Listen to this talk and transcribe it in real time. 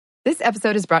This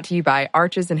episode is brought to you by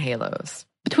Arches and Halos.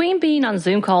 Between being on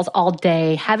Zoom calls all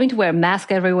day, having to wear a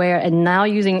mask everywhere, and now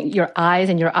using your eyes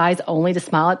and your eyes only to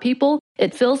smile at people,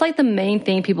 it feels like the main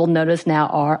thing people notice now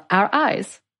are our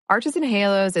eyes. Arches and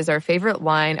Halos is our favorite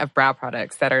line of brow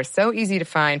products that are so easy to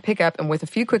find, pick up, and with a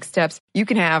few quick steps, you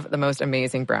can have the most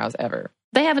amazing brows ever.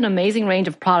 They have an amazing range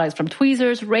of products from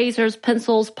tweezers, razors,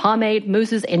 pencils, pomade,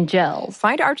 mousses, and gels.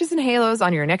 Find Arches and Halos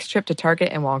on your next trip to Target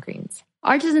and Walgreens.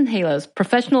 Arches and Halos,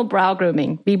 professional brow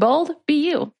grooming. Be bold, be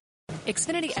you.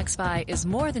 Xfinity XFi is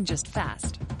more than just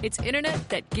fast. It's internet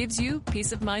that gives you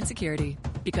peace of mind security.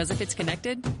 Because if it's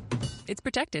connected, it's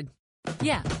protected.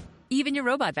 Yeah, even your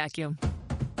robot vacuum.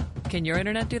 Can your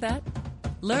internet do that?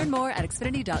 Learn more at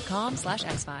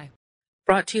xfinity.com/xfi.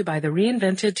 Brought to you by the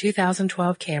reinvented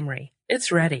 2012 Camry.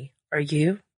 It's ready. Are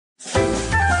you?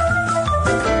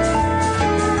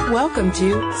 Welcome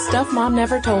to Stuff Mom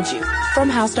Never Told You from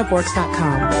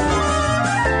HowStuffWorks.com.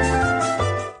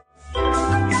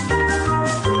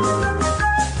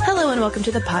 Hello and welcome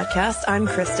to the podcast. I'm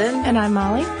Kristen. And I'm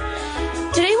Molly.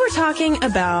 Today we're talking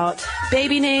about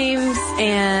baby names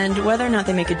and whether or not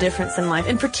they make a difference in life,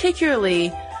 and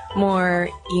particularly more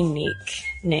unique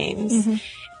names. Mm-hmm.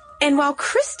 And while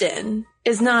Kristen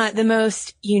is not the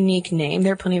most unique name,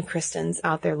 there are plenty of Kristens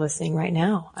out there listening right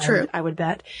now. True. I would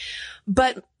bet.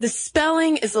 But the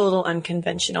spelling is a little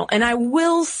unconventional. And I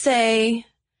will say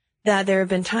that there have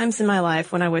been times in my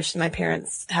life when I wish my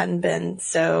parents hadn't been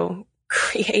so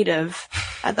creative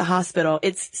at the hospital.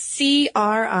 It's Kristen.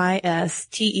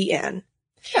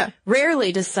 Yeah.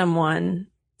 Rarely does someone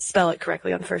spell it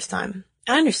correctly on the first time.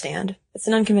 I understand. It's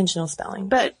an unconventional spelling.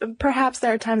 But perhaps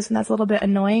there are times when that's a little bit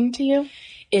annoying to you.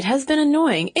 It has been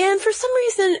annoying. And for some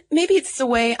reason, maybe it's the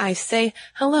way I say,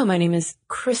 hello, my name is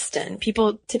Kristen.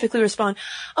 People typically respond,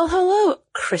 oh, hello,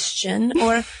 Christian.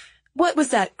 Or what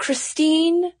was that?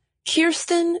 Christine?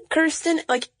 Kirsten?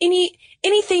 Like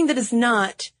anything that is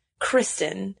not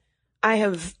Kristen, I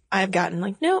have gotten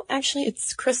like, no, actually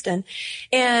it's Kristen.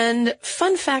 And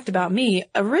fun fact about me,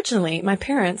 originally my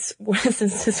parents,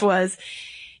 since this was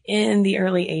in the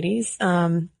early 80s,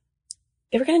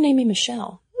 they were going to name me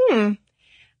Michelle.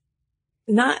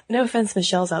 No offense,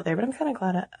 Michelle's out there, but I'm kind of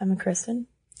glad I'm a Kristen.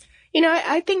 You know,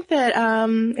 I think that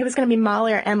it was going to be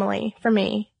Molly or Emily for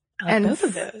me. I like both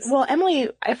of those. Well, Emily,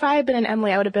 if I had been an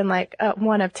Emily, I would have been like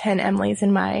one of 10 Emilys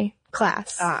in my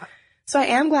class. So I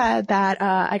am glad that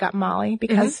I got Molly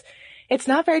because it's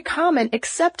not very common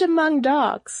except among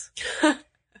dogs.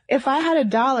 If I had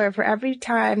 $1 for every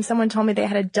time someone told me they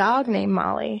had a dog named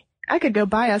Molly, I could go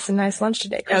buy us a nice lunch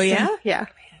today, Kristen. Oh, yeah? Yeah.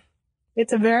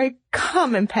 It's a very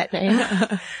common pet name.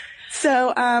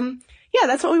 So, yeah,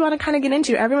 that's what we want to kind of get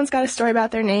into. Everyone's got a story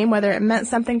about their name, whether it meant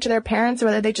something to their parents or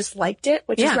whether they just liked it,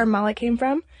 which is where Molly came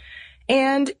from.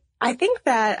 And I think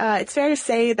that it's fair to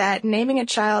say that naming a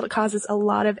child causes a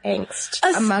lot of angst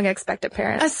among expectant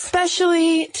parents.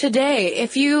 Especially today.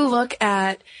 If you look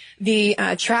at the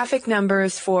traffic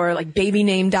numbers for like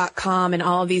babyname.com and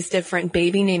all of these different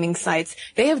baby naming sites,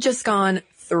 they have just gone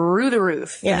through the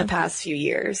roof in the past few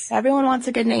years. Everyone wants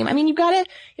a good name. I mean, you've got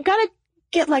to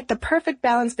get like the perfect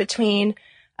balance between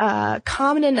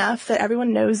common enough that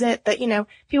everyone knows it, that, you know,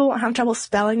 people won't have trouble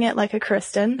spelling it like a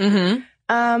Kristen.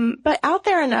 Mm-hmm. But out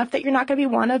there enough that you're not going to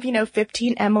be one of,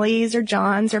 15 Emilys or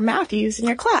Johns or Matthews in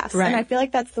your class. Right. And I feel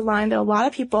like that's the line that a lot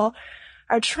of people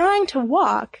are trying to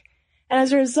walk. And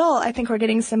as a result, I think we're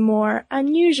getting some more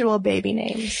unusual baby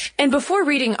names. And before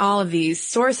reading all of these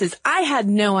sources, I had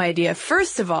no idea,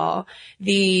 first of all,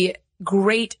 the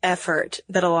great effort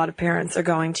that a lot of parents are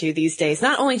going to these days,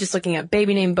 not only just looking at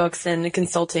baby name books and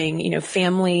consulting,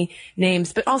 family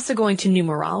names, but also going to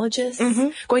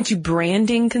numerologists, going to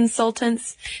branding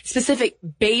consultants, specific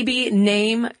baby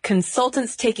name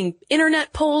consultants, taking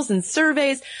internet polls and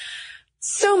surveys.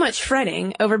 So much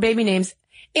fretting over baby names.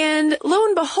 And lo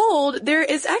and behold, there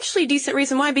is actually a decent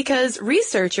reason why, because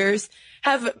researchers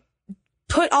have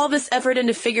put all this effort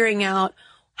into figuring out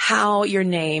how your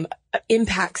name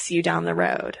impacts you down the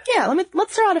road. Yeah,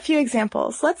 let's throw out a few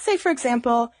examples. Let's say, for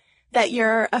example, that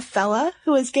you're a fella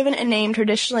who is given a name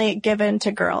traditionally given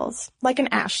to girls, like an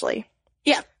Ashley.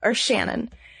 Yeah. Or Shannon.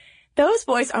 Those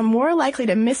boys are more likely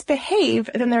to misbehave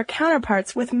than their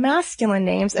counterparts with masculine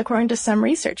names, according to some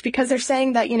research, because they're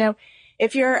saying that,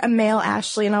 if you're a male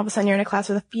Ashley and all of a sudden you're in a class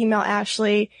with a female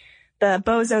Ashley, the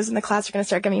bozos in the class are going to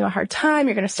start giving you a hard time.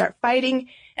 You're going to start fighting,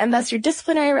 and thus your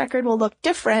disciplinary record will look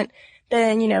different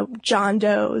than, John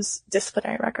Doe's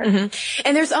disciplinary record. Mm-hmm.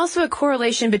 And there's also a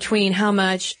correlation between how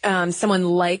much someone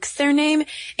likes their name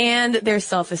and their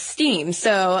self-esteem.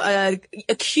 So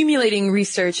accumulating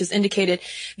research has indicated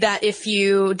that if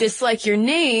you dislike your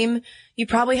name, you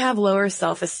probably have lower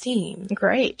self-esteem.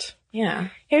 Great. Yeah.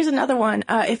 Here's another one.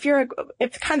 If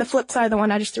kind of the flip side of the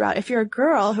one I just threw out, if you're a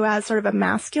girl who has sort of a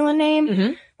masculine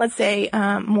name, let's say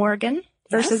Morgan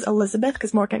versus Elizabeth,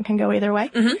 because Morgan can go either way.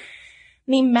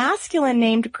 The masculine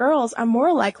named girls are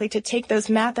more likely to take those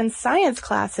math and science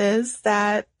classes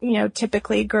that,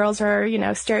 typically girls are,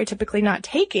 stereotypically not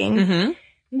taking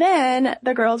than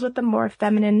the girls with the more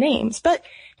feminine names. But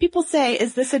people say,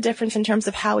 is this a difference in terms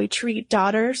of how we treat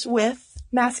daughters with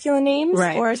masculine names?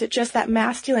 Right. Or is it just that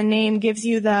masculine name gives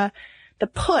you the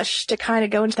push to kind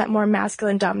of go into that more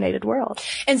masculine dominated world?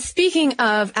 And speaking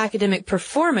of academic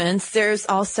performance, there's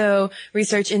also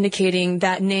research indicating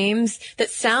that names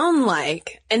that sound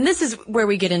like, and this is where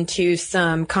we get into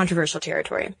some controversial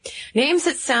territory, names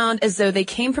that sound as though they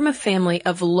came from a family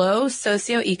of low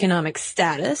socioeconomic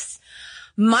status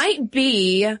might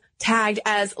be tagged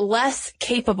as less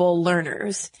capable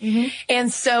learners.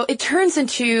 And so it turns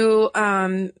into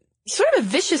sort of a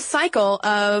vicious cycle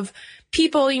of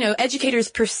people, educators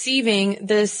perceiving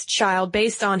this child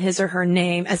based on his or her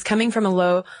name as coming from a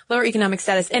lower economic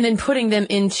status and then putting them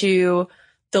into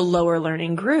the lower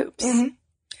learning groups.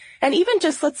 And even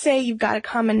just, let's say you've got a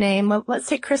common name. Let's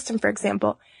take Kristen, for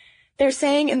example. They're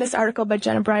saying in this article by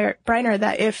Jenna Briner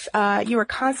that if you were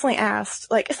constantly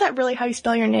asked, like, is that really how you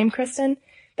spell your name, Kristen?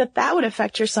 That would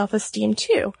affect your self-esteem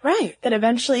too. Right. That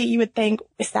eventually you would think,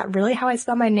 is that really how I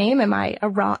spell my name? Am I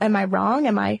wrong?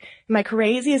 Am I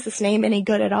crazy? Is this name any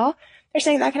good at all? They're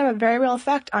saying that can have a very real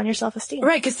effect on your self-esteem.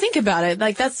 Right. Cause think about it.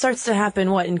 Like that starts to happen,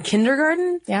 in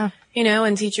kindergarten? Yeah.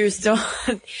 And teachers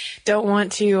don't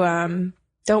want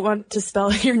to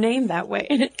spell your name that way.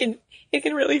 And it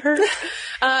can really hurt.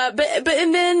 And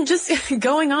then just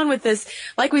going on with this,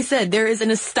 like we said, there is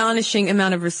an astonishing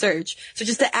amount of research. So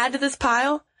just to add to this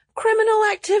pile, criminal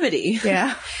activity.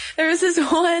 Yeah. There was this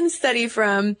one study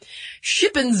from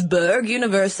Shippensburg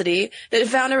University that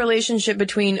found a relationship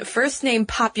between first name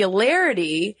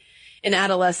popularity in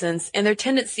adolescents and their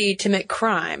tendency to commit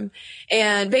crime.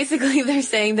 And basically they're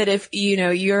saying that if,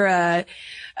 you're a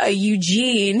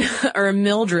Eugene or a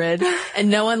Mildred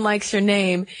and no one likes your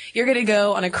name, you're going to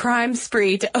go on a crime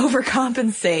spree to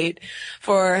overcompensate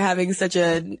for having such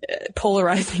a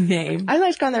polarizing name. I'd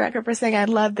like to go on the record for saying I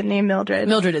love the name Mildred.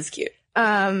 Mildred is cute.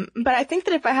 But I think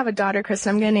that if I have a daughter,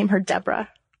 Kristen, I'm going to name her Deborah.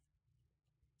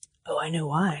 Oh, I know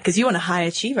why. Because you want a high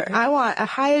achiever. I want a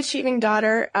high achieving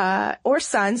daughter, or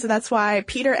son. So that's why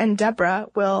Peter and Deborah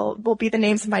will be the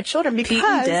names of my children, because Pete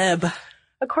and Deb.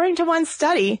 According to one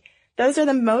study, those are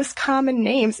the most common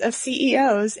names of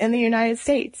CEOs in the United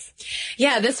States.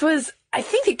 Yeah, I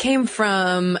think it came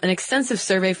from an extensive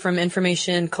survey from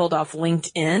information culled off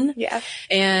LinkedIn. Yeah.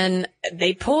 And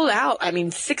they pulled out,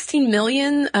 16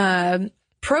 million,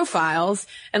 profiles.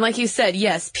 And like you said,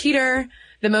 yes, Peter,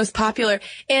 the most popular.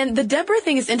 And the Deborah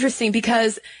thing is interesting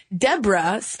because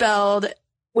Deborah, spelled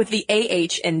with the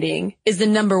AH ending, is the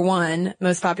number one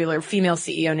most popular female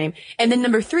CEO name. And then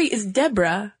number 3 is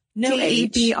Deborah. No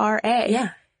H. Debra. Yeah.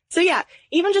 So yeah,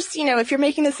 even just, if you're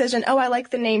making a decision, I like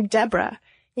the name Deborah,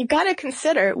 you've got to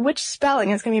consider which spelling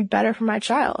is going to be better for my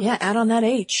child. Yeah, add on that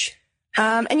H.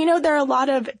 And there are a lot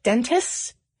of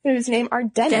dentists whose name are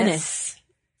Dennis.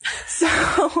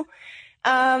 So,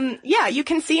 yeah, you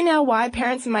can see now why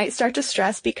parents might start to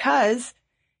stress, because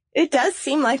it does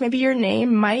seem like maybe your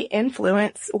name might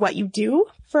influence what you do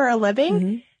for a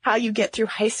living, how you get through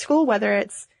high school, whether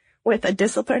it's with a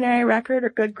disciplinary record or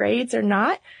good grades or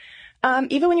not.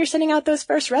 Even when you're sending out those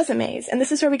first resumes. And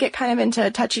this is where we get kind of into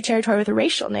touchy territory with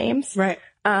racial names. Right.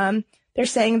 They're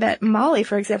saying that Molly,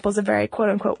 for example, is a very quote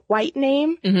unquote white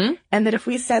name. And that if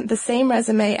we sent the same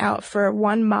resume out for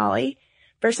one Molly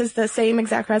versus the same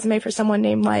exact resume for someone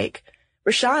named like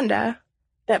Rashonda,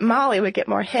 that Molly would get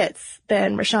more hits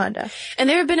than Rashonda. And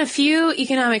there have been a few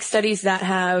economic studies that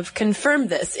have confirmed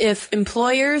this. If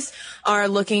employers are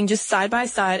looking just side by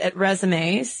side at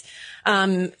resumes,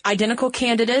 identical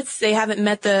candidates, they haven't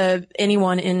met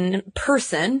anyone in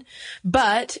person,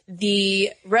 but the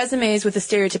resumes with the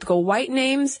stereotypical white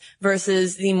names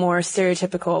versus the more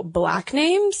stereotypical black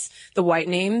names, the white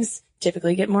names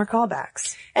typically get more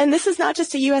callbacks. And this is not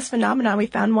just a U.S. phenomenon. We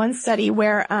found one study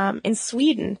where in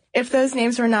Sweden, if those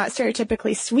names were not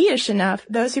stereotypically Swedish enough,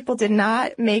 those people did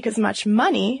not make as much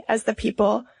money as the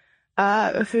people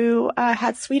who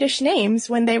had Swedish names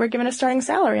when they were given a starting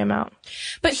salary amount.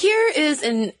 But here is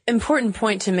an important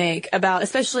point to make about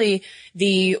especially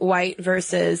the white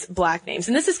versus black names.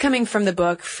 And this is coming from the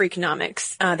book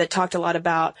Freakonomics, that talked a lot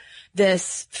about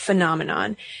this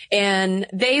phenomenon. And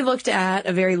they looked at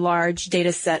a very large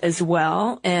data set as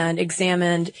well and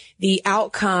examined the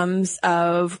outcomes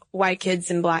of white kids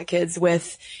and black kids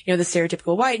with, the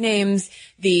stereotypical white names,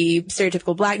 the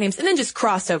stereotypical black names, and then just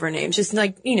crossover names, just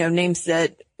like, names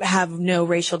that have no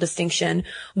racial distinction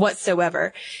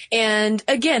whatsoever. And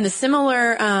again, the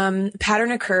similar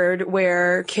pattern occurred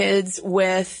where kids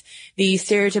with the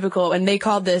stereotypical, and they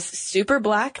called this super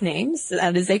black names,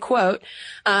 that is a quote,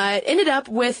 ended up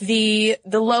with the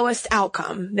lowest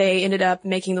outcome. They ended up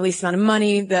making the least amount of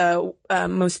money, the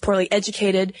most poorly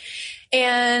educated.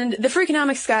 And the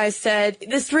Freakonomics guys said,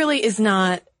 this really is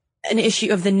not an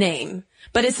issue of the name,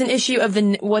 but it's an issue of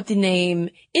what the name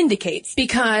indicates,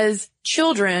 because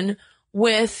children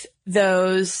with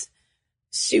those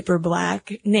super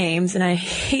black names, and I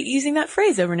hate using that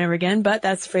phrase over and over again, but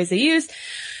that's the phrase they use,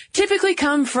 typically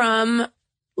come from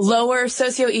lower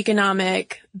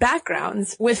socioeconomic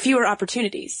backgrounds with fewer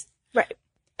opportunities. Right.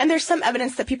 And there's some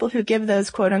evidence that people who give those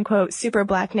quote unquote super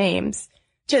black names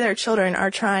to their children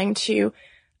are trying to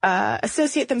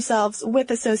associate themselves with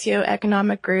a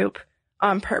socioeconomic group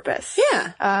on purpose.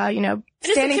 Yeah.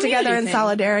 Standing together in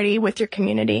solidarity with your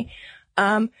community.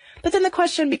 But then the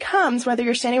question becomes whether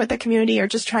you're standing with the community or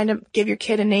just trying to give your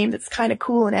kid a name that's kind of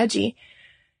cool and edgy.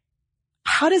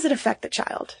 How does it affect the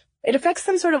child? It affects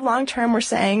them sort of long term. We're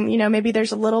saying, maybe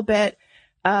there's a little bit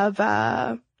of,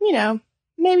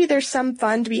 maybe there's some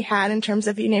fun to be had in terms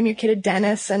of you name your kid a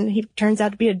Dennis and he turns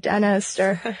out to be a dentist,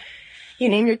 or you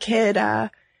name your kid,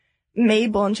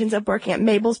 Mabel and she ends up working at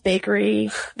Mabel's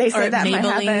Bakery. They say that Maybelline.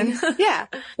 might happen. Yeah.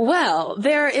 Well,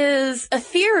 there is a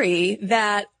theory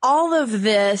that all of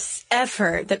this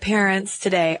effort that parents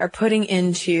today are putting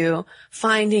into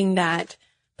finding that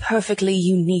perfectly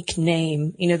unique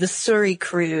name, the Surrey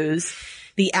Cruise,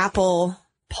 the Apple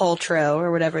Paltrow, or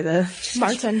whatever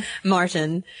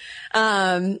Martin.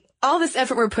 All this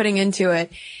effort we're putting into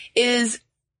it is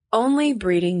only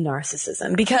breeding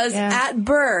narcissism, because at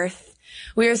birth,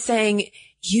 we are saying,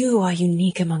 you are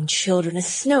unique among children, a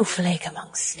snowflake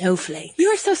among snowflakes. You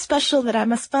are so special that I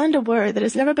must find a word that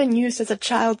has never been used as a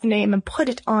child's name and put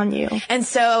it on you. And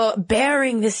so,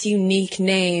 bearing this unique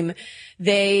name,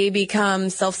 they become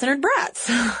self-centered brats.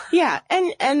 Yeah,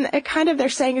 and it kind of, they're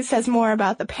saying it says more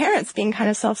about the parents being kind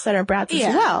of self-centered brats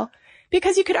as well.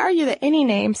 Because you could argue that any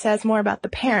name says more about the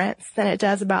parents than it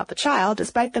does about the child,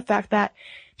 despite the fact that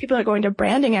people are going to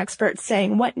branding experts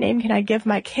saying, what name can I give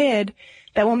my kid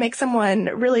that will make someone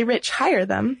really rich hire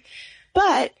them?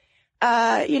 But,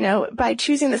 by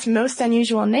choosing this most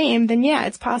unusual name, then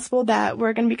it's possible that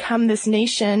we're going to become this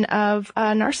nation of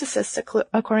narcissists,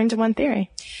 according to one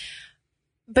theory.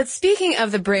 But speaking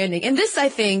of the branding, and this, I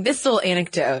think, this little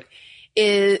anecdote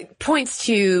points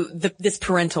to this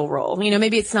parental role.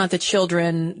 Maybe it's not the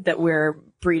children that we're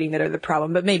breeding that are the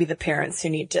problem, but maybe the parents who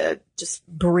need to just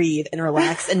breathe and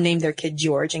relax and name their kid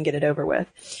George and get it over with.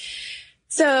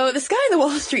 So this guy in the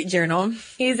Wall Street Journal,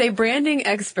 he's a branding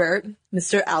expert,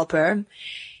 Mr. Alper.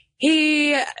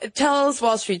 He tells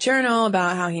Wall Street Journal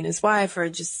about how he and his wife are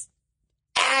just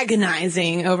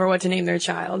agonizing over what to name their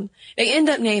child. They end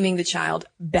up naming the child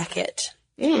Beckett.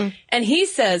 And he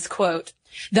says, quote,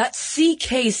 that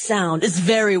CK sound is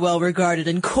very well regarded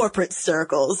in corporate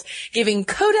circles, giving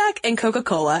Kodak and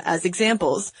Coca-Cola as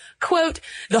examples. Quote,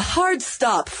 the hard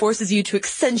stop forces you to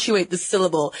accentuate the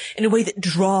syllable in a way that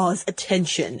draws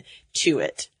attention to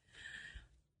it.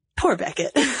 Poor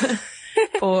Beckett.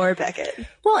 Poor Beckett.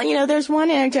 Well, there's one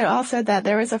anecdote also that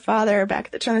there was a father back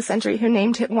at the turn of the century who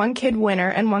named one kid Winner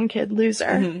and one kid Loser.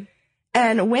 Mm-hmm.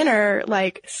 And Winner,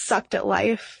 sucked at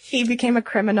life. He became a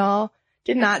criminal,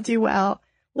 did not do well.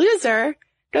 Loser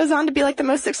goes on to be the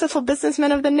most successful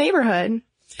businessman of the neighborhood.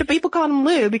 But people called him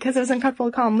Lou because it was uncomfortable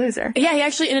to call him Loser. Yeah, he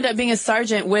actually ended up being a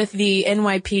sergeant with the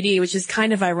NYPD, which is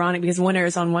kind of ironic because Winner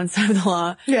is on one side of the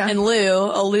law. Yeah. And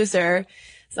Lou, a loser,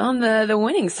 is on the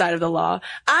winning side of the law.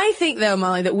 I think, though,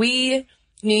 Molly, that we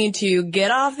need to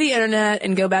get off the internet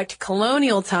and go back to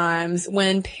colonial times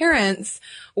when parents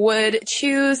would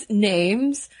choose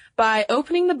names by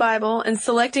opening the Bible and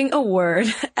selecting a word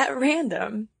at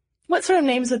random. What sort of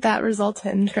names would that result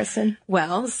in, Kristen?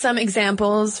 Well, some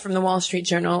examples from the Wall Street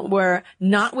Journal were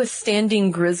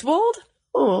Notwithstanding Griswold.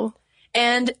 Ooh.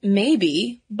 And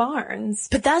maybe Barnes.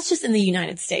 But that's just in the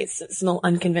United States. It's some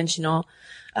unconventional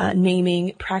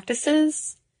naming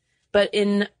practices. But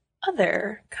in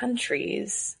other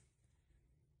countries,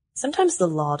 Sometimes the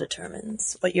law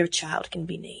determines what your child can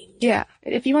be named. Yeah.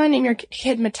 If you want to name your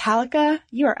kid Metallica,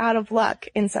 you are out of luck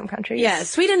in some countries. Yeah,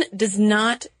 Sweden does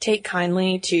not take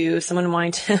kindly to someone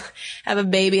wanting to have a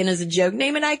baby and as a joke,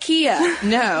 name it IKEA.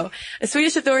 No. The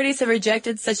Swedish authorities have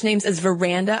rejected such names as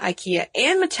Veranda, IKEA,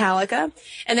 and Metallica.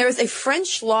 And there was a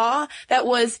French law that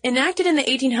was enacted in the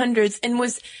 1800s and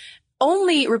was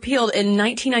only repealed in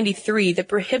 1993 that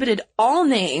prohibited all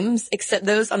names except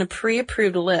those on a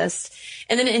pre-approved list.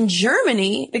 And then in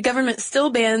Germany, the government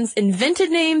still bans invented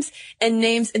names and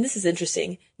names, and this is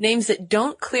interesting, names that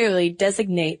don't clearly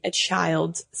designate a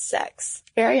child's sex.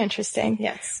 Very interesting.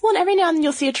 Yes. Well, and every now and then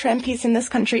you'll see a trend piece in this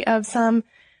country of some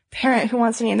parent who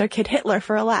wants to name their kid Hitler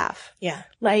for a laugh. Yeah.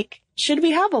 Like, should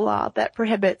we have a law that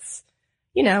prohibits,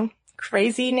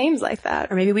 crazy names like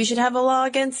that? Or maybe we should have a law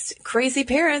against crazy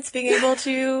parents being able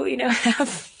to,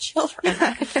 have children.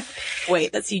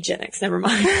 Wait, that's eugenics. Never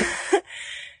mind.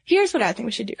 Here's what I think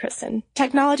we should do, Kristen.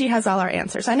 Technology has all our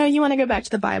answers. I know you want to go back to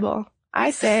the Bible.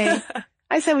 I say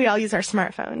we all use our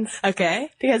smartphones. Okay.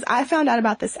 Because I found out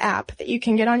about this app that you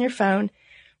can get on your phone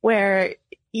where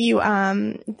you,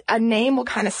 a name will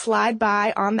kind of slide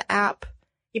by on the app.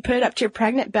 You put it up to your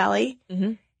pregnant belly.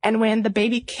 Mm-hmm. And when the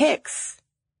baby kicks,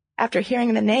 after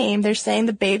hearing the name, they're saying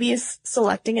the baby is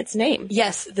selecting its name.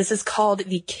 Yes, this is called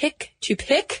the Kick to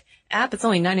Pick app. It's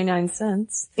only 99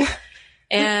 cents.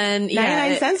 And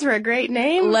 99 cents for a great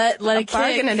name. Let a it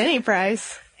bargain kick. at any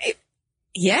price.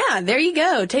 Yeah, there you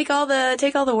go. Take all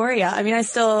the worry out. I mean, I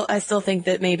still think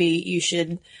that maybe you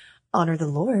should honor the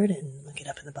Lord and look it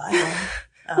up in the Bible.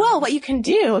 Well, what you can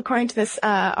do, according to this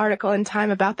article in Time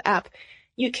about the app,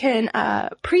 you can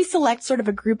pre-select sort of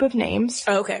a group of names.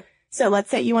 Oh, okay. So let's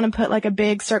say you want to put like a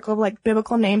big circle of like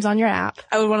biblical names on your app.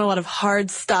 I would want a lot of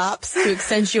hard stops to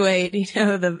accentuate,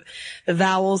 the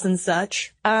vowels and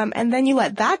such. And then you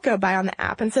let that go by on the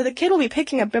app. And so the kid will be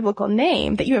picking a biblical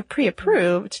name that you have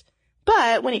pre-approved.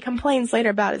 But when he complains later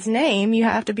about his name, you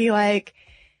have to be like,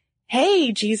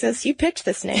 hey, Jesus, you picked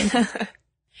this name.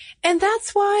 And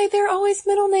that's why they're always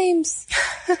middle names.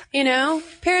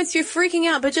 Parents, you're freaking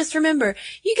out, but just remember,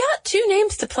 you got 2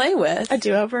 names to play with. A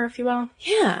do-over, if you will.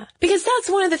 Yeah. Because that's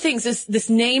one of the things, this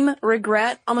name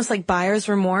regret, almost like buyer's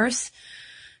remorse.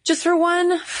 Just for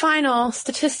one final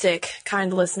statistic,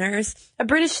 kind listeners, a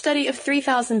British study of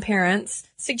 3,000 parents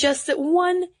suggests that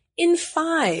 1 in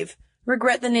 5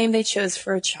 regret the name they chose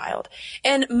for a child.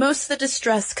 And most of the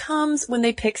distress comes when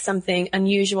they pick something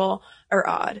unusual or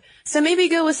odd. So maybe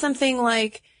go with something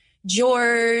like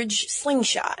George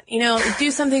Slingshot.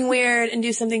 Do something weird and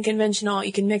do something conventional.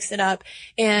 You can mix it up.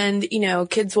 And,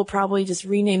 kids will probably just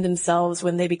rename themselves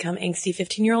when they become angsty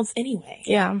 15-year-olds anyway.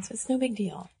 Yeah. So it's no big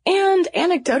deal. And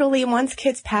anecdotally, once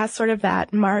kids pass sort of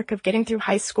that mark of getting through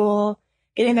high school,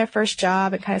 getting their first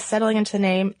job and kind of settling into the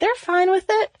name, they're fine with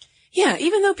it. Yeah,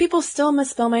 even though people still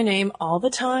misspell my name all the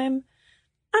time,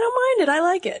 I don't mind it. I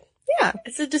like it. Yeah.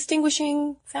 It's a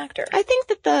distinguishing factor. I think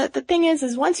that the thing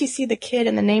is once you see the kid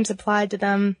and the names applied to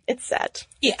them, it's set.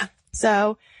 Yeah.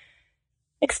 So,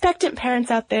 expectant parents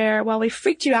out there, while we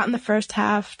freaked you out in the first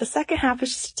half, the second half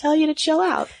is just to tell you to chill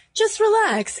out. Just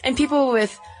relax. And people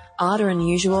with odd or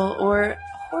unusual or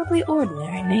horribly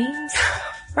ordinary names,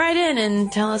 write in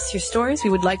and tell us your stories. We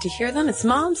would like to hear them. It's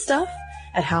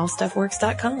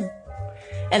momstuff@howstuffworks.com.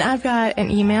 And I've got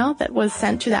an email that was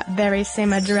sent to that very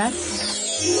same address.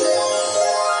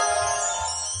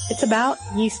 It's about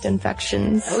yeast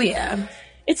infections. Oh, yeah.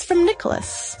 It's from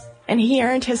Nicholas. And he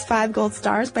earned his 5 gold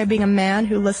stars by being a man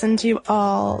who listened to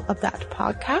all of that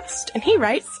podcast. And he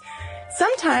writes,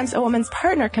 sometimes a woman's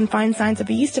partner can find signs of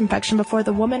a yeast infection before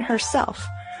the woman herself.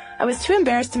 I was too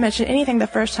embarrassed to mention anything the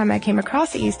first time I came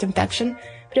across a yeast infection,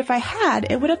 but if I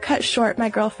had, it would have cut short my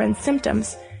girlfriend's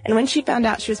symptoms. And when she found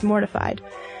out, she was mortified.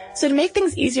 So to make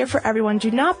things easier for everyone,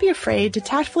 do not be afraid to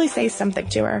tactfully say something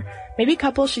to her. Maybe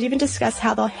couples should even discuss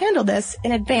how they'll handle this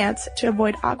in advance to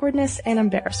avoid awkwardness and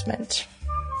embarrassment.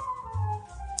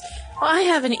 Well, I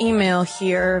have an email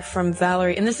here from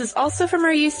Valerie, and this is also from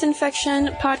our yeast infection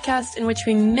podcast in which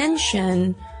we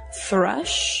mention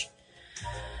thrush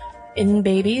in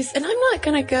babies. And I'm not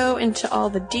going to go into all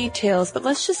the details, but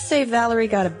let's just say Valerie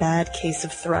got a bad case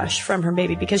of thrush from her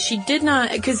baby because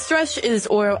thrush is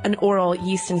an oral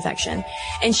yeast infection,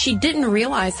 and she didn't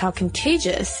realize how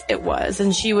contagious it was.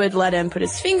 And she would let him put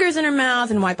his fingers in her mouth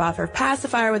and wipe off her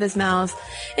pacifier with his mouth.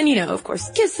 And, of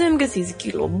course, kiss him because he's a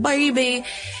cute little baby.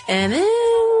 And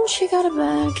then she got a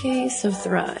bad case of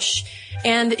thrush.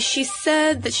 And she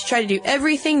said that she tried to do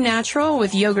everything natural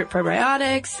with yogurt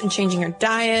probiotics and changing her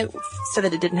diet so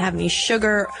that it didn't have any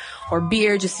sugar or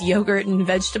beer, just yogurt and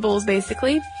vegetables,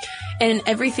 basically. And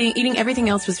eating everything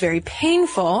else was very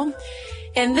painful.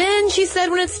 And then she said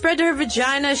when it spread to her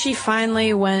vagina, she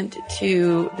finally went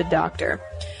to the doctor.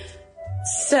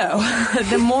 So,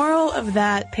 the moral of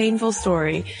that painful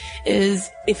story is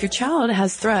if your child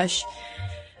has thrush,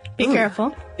 Be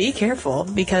careful. Be careful,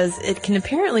 because it can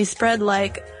apparently spread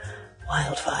like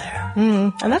wildfire.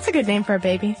 And that's a good name for a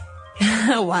baby.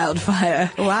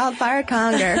 Wildfire. Wildfire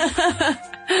conger.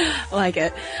 Like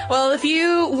it. Well, if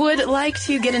you would like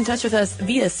to get in touch with us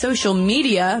via social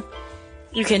media,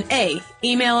 you can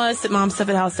email us at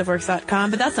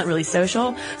momstuff@howstuffworks.com, but that's not really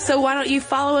social. So why don't you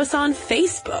follow us on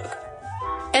Facebook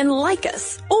and like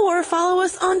us, or follow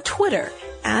us on Twitter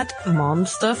at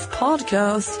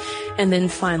MomStuffPodcast. And then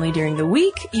finally during the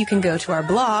week, you can go to our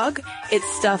blog. It's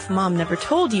Stuff Mom Never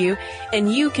Told You,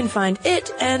 and you can find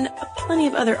it and plenty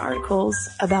of other articles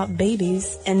about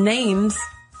babies and names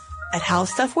at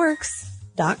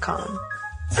HowStuffWorks.com.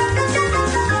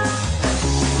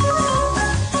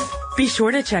 Be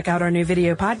sure to check out our new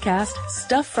video podcast,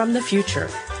 Stuff from the Future.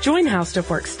 Join How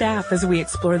Stuff Works staff as we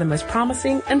explore the most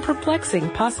promising and perplexing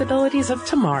possibilities of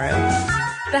tomorrow.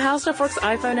 The How Stuff Works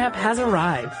iPhone app has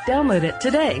arrived. Download it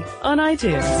today on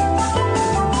iTunes.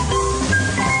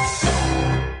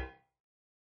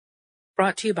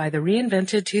 Brought to you by the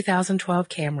reinvented 2012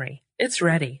 Camry. It's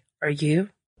ready. Are you?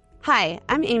 Hi,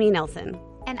 I'm Amy Nelson.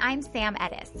 And I'm Sam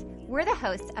Edis. We're the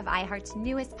hosts of iHeart's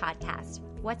newest podcast,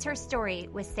 What's Her Story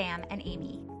with Sam and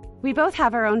Amy. We both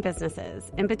have our own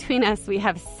businesses, and between us, we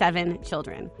have 7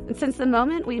 children. And since the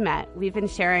moment we met, we've been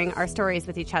sharing our stories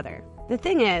with each other. The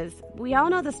thing is, we all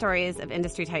know the stories of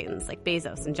industry titans like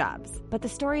Bezos and Jobs, but the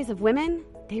stories of women,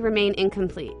 they remain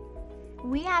incomplete.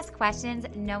 We ask questions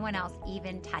no one else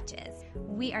even touches.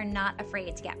 We are not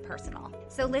afraid to get personal.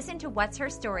 So listen to What's Her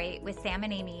Story with Sam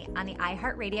and Amy on the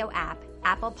iHeartRadio app,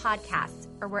 Apple Podcasts,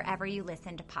 or wherever you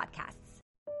listen to podcasts.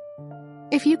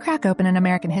 If you crack open an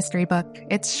American history book,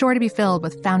 it's sure to be filled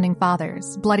with founding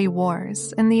fathers, bloody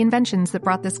wars, and the inventions that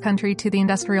brought this country to the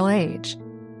industrial age.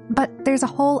 But there's a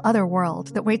whole other world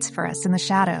that waits for us in the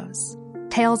shadows.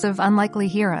 Tales of unlikely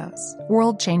heroes,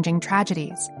 world-changing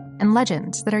tragedies, and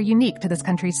legends that are unique to this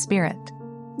country's spirit.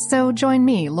 So join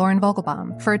me, Lauren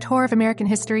Vogelbaum, for a tour of American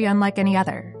history unlike any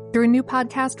other, through a new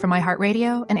podcast from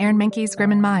iHeartRadio and Aaron Mahnke's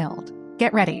Grim and Mild.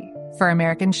 Get ready for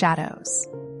American Shadows.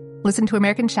 Listen to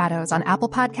American Shadows on Apple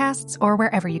Podcasts or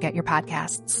wherever you get your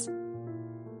podcasts.